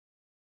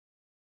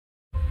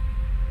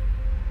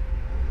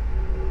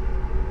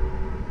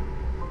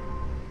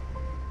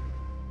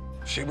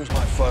She was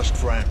my first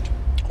friend.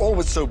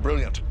 Always so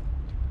brilliant.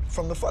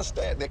 From the first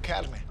day at the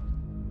academy.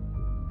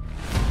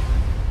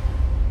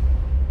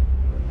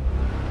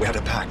 We had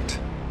a pact,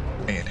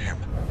 me and him.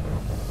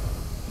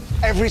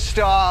 Every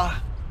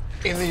star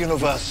in the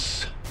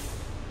universe,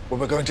 we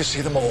were going to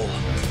see them all.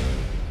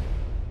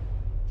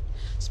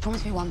 Just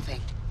promise me one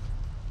thing.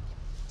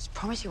 Just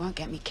promise you won't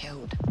get me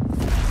killed.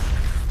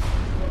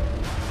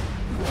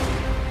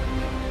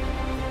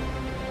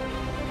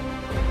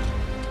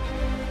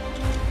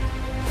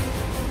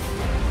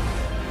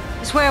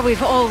 It's where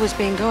we've always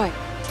been going.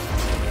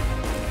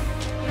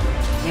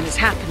 And it's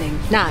happening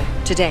now,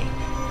 today.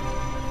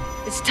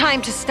 It's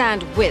time to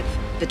stand with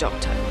the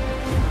Doctor.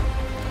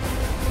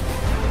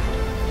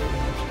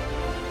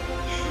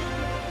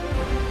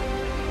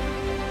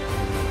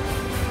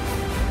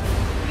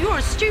 You're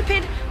a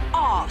stupid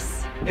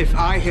arse. If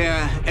I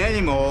hear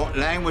any more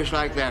language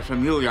like that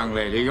from you, young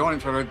lady, you're in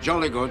for a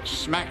jolly good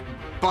smack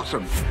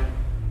bottom.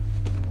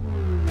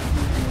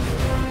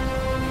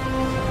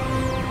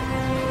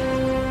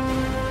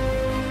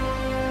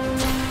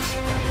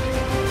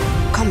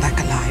 Come back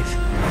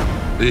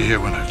alive. Be here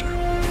when I do.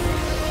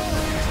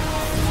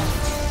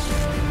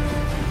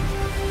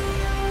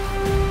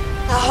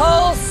 The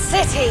whole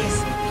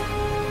city's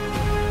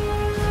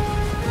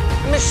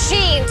a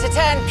machine to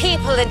turn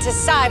people into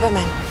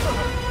Cybermen.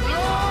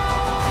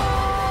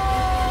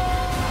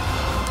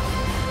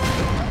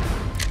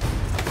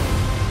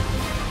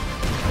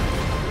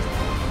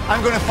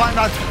 I'm going to find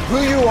out who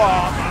you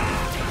are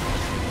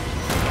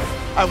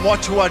and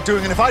what you are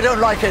doing, and if I don't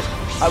like it,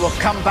 I will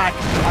come back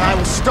and I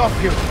will stop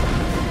you.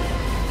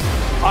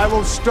 I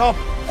will stop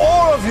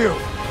all of you.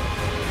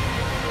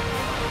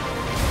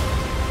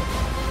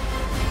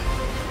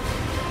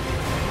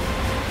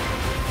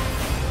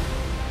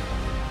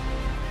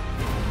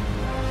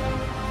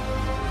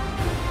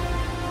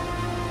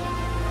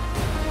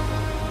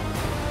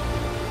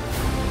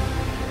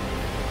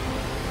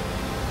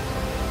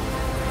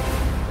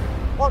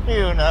 What do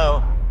you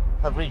know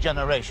of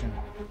regeneration?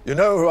 You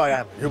know who I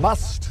am. You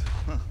must.